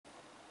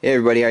Hey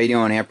everybody, how you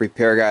doing?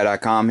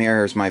 AmpRepairGuy.com here.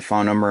 Here's my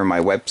phone number and my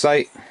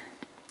website.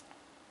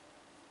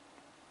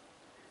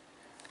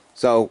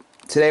 So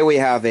today we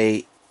have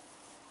an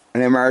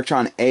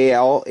Ameritron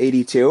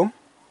al-82.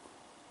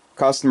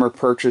 Customer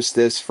purchased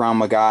this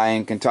from a guy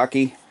in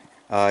Kentucky.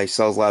 He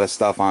sells a lot of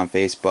stuff on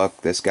Facebook.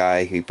 This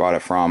guy he bought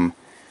it from.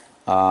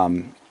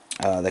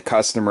 The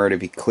customer, to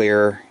be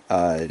clear,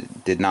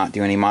 did not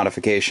do any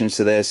modifications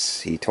to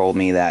this. He told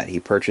me that he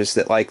purchased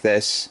it like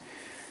this.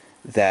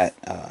 That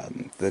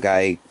the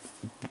guy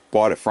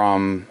bought it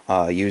from,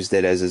 used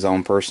it as his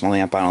own personal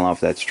amp. I don't know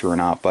if that's true or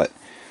not, but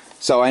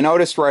so I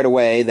noticed right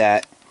away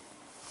that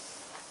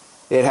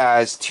it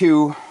has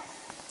two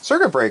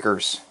circuit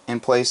breakers in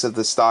place of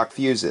the stock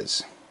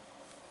fuses.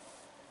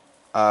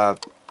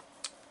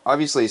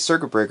 Obviously a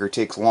circuit breaker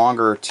takes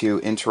longer to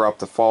interrupt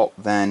the fault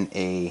than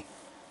a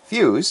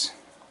fuse,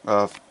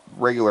 a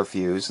regular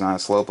fuse, not a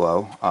slow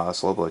blow.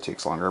 Slow blow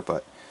takes longer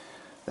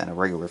than a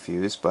regular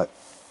fuse, but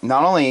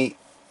not only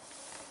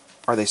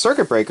are they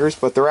circuit breakers,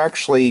 but they're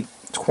actually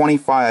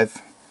 25,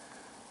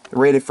 they're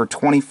rated for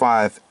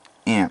 25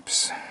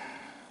 amps.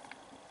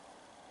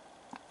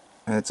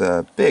 It's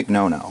a big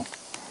no-no.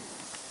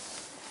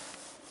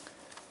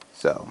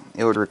 So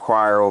it would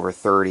require over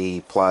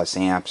 30 plus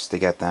amps to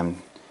get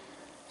them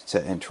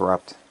to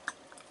interrupt.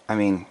 I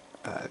mean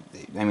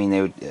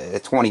they would,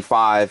 at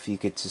 25 you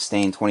could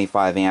sustain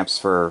 25 amps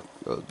for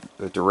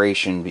a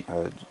duration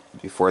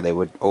before they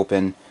would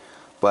open,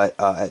 but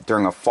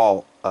during a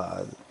fault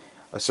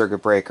a circuit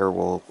breaker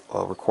will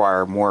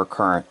require more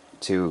current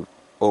to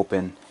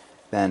open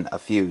than a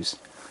fuse.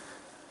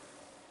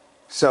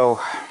 So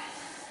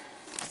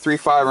 3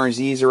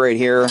 500Zs are right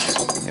here.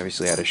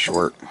 Obviously had a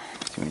short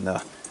between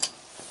the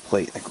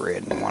plate and the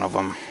grid and one of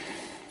them.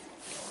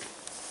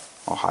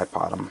 I'll high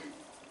pot them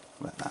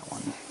with that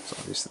one. So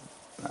obviously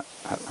that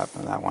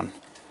happened to that one.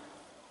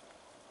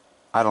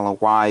 I don't know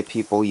why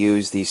people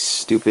use these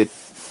stupid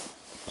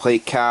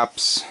plate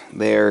caps.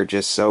 They're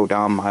just so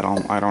dumb. I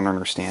don't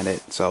understand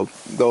it. So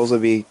those will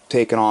be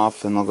taken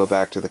off and they'll go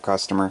back to the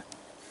customer.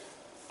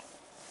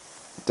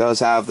 It does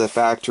have the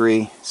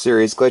factory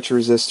series glitch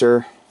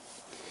resistor.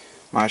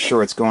 Not sure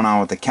what's going on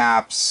with the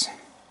caps,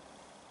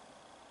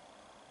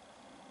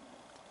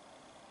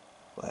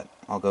 but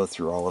I'll go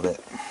through all of it.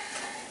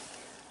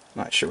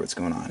 Not sure what's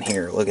going on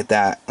here. Look at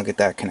that. Look at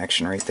that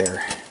connection right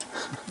there.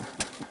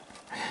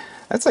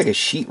 That's like a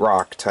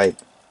sheetrock type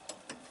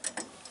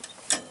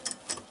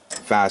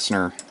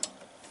fastener.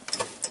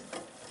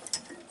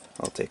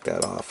 I'll take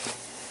that off.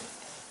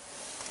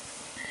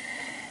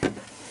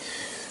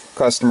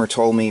 Customer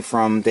told me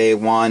from day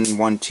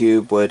one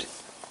tube would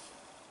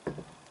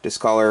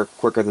discolor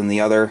quicker than the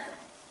other,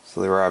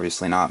 so they were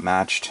obviously not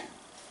matched.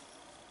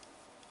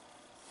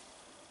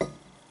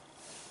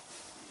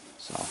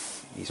 So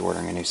he's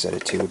ordering a new set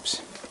of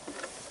tubes.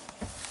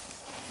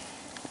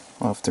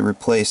 I'll have to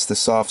replace the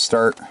soft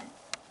start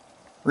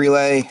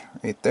relay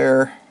right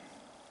there.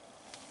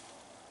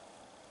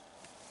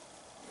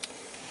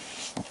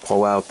 I'll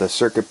pull out the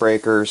circuit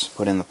breakers,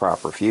 put in the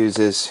proper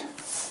fuses.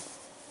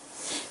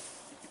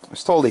 I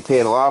was told he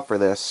paid a lot for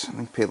this. I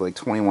think he paid like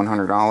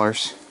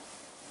 $2,100.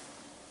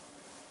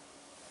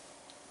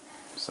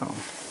 So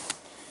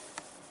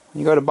when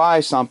you go to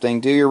buy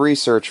something, do your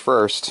research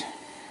first.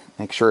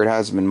 Make sure it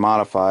hasn't been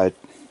modified.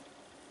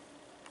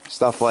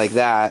 Stuff like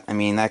that, I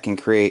mean, that can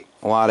create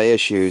a lot of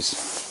issues.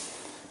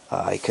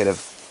 He could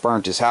have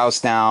burnt his house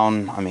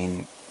down. I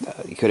mean,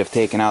 he could have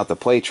taken out the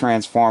plate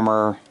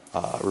transformer.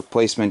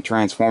 Replacement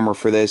transformer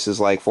for this is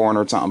like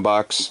 400 something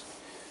bucks.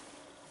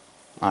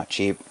 Not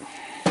cheap.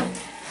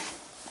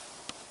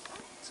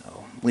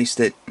 So at least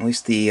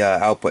the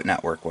output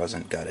network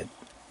wasn't gutted.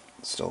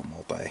 It's still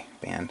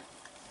multi-band.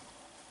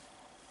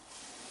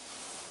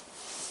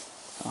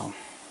 So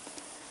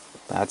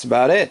that's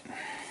about it.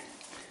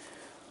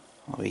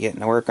 I'll be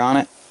getting to work on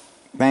it.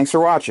 Thanks for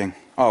watching.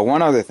 Oh,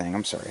 one other thing.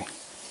 I'm sorry.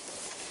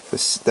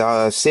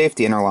 The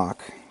safety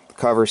interlock, the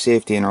cover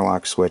safety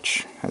interlock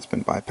switch has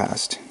been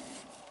bypassed.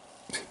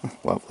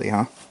 Lovely,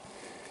 huh?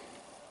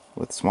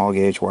 With small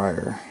gauge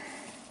wire.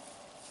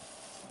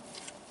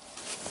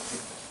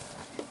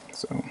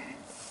 So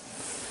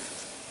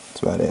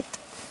that's about it.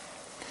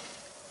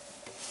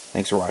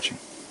 Thanks for watching.